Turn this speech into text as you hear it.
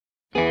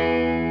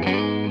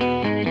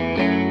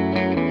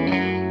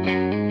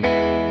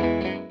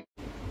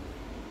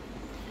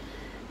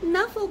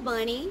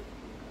Bunny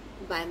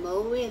by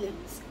Mo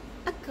Willems,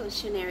 a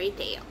cautionary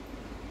tale.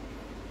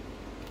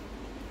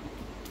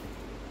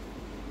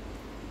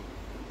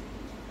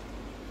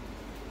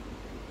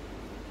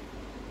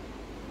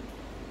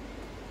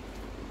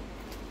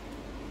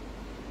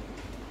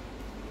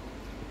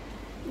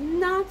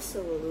 Not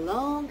so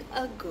long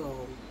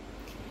ago,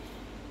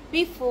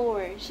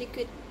 before she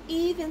could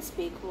even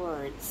speak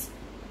words,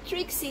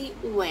 Trixie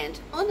went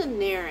on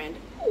an errand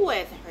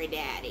with her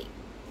daddy.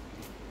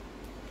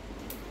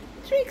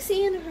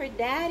 Trixie and her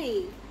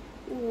daddy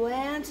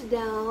went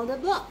down the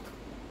block,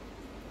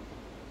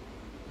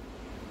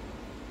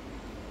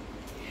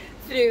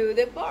 through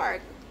the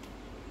park,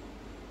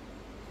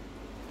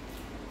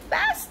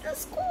 past the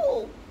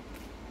school,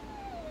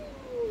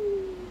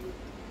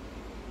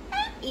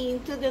 and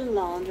into the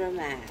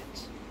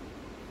laundromat.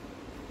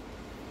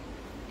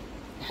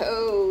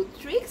 Oh,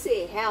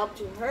 Trixie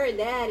helped her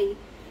daddy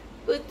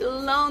put the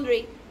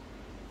laundry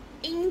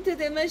into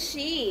the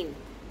machine.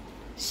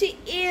 She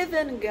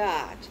even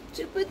got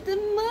to put the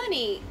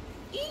money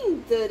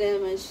into the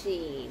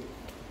machine.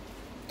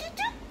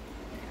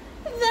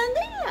 Then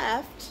they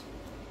left.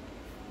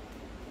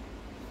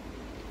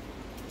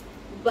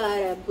 But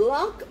a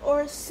block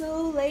or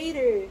so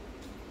later,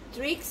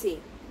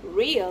 Trixie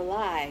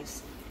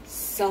realized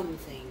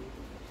something.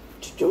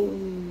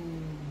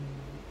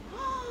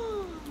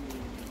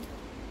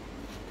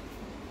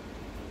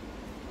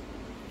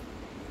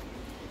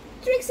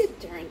 Trixie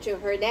turned to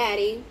her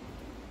daddy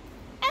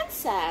and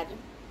said,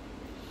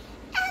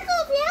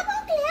 "Uncle,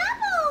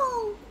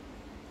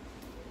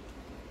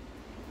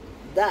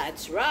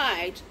 "That's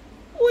right,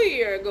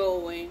 we are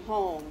going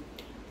home,"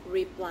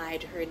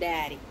 replied her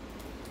daddy.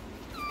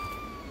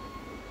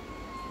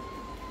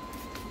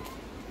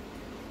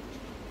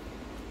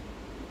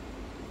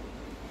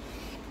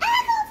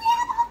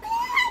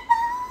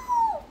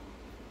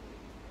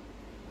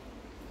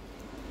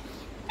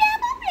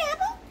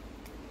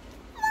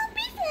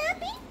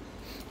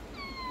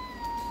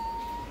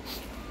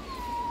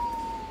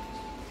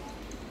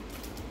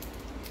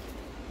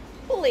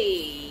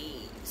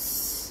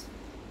 Please,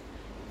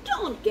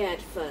 don't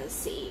get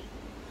fussy.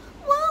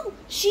 Well,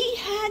 she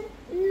had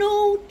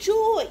no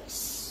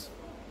choice.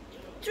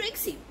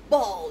 Trixie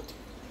bawled.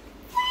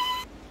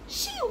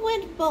 She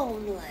went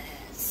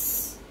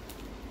boneless.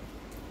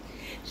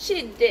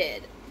 She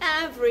did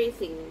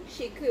everything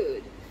she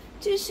could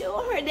to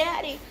show her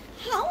daddy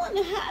how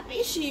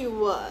unhappy she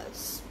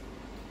was.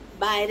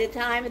 By the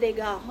time they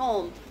got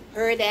home,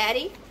 her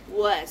daddy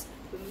was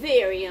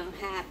very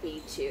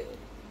unhappy too.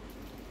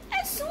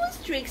 As soon as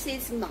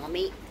Trixie's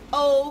mommy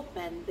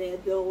opened the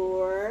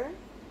door,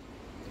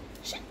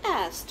 she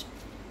asked,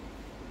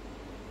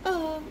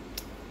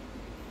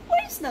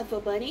 "Where's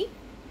Knuffle Bunny?"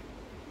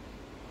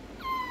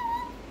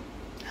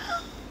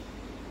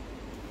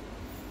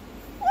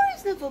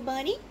 "Where's Knuffle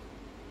Bunny?"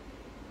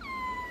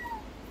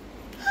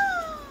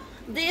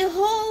 The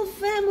whole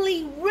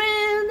family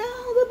ran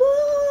down the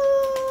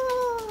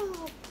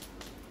block,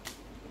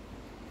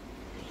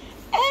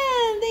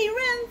 and they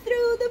ran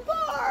through the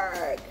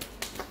park.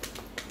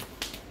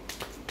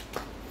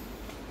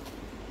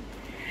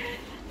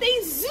 They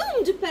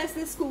zoomed past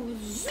the school,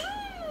 zoom,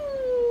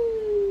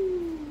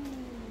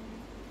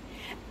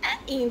 and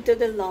into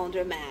the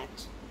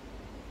laundromat.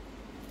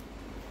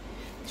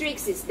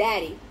 Trixie's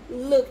daddy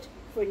looked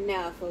for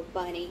Knuffle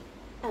Bunny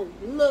and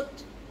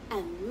looked,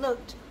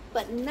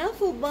 but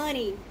Knuffle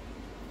Bunny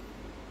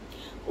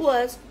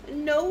was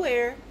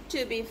nowhere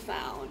to be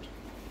found.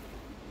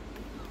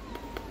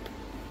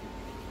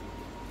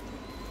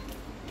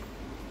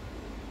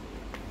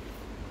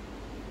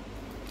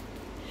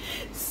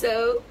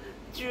 So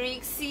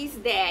Trixie's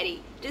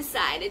daddy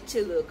decided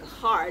to look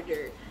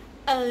harder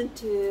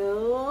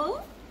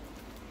until,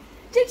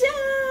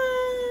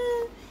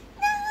 ta-da!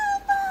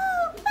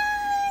 Knuffle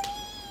Bunny!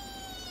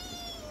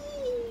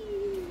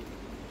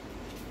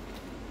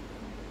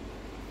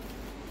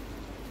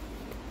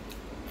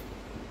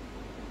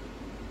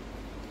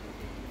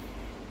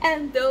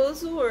 And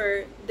those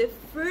were the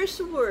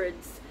first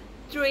words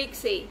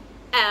Trixie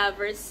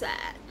ever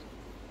said.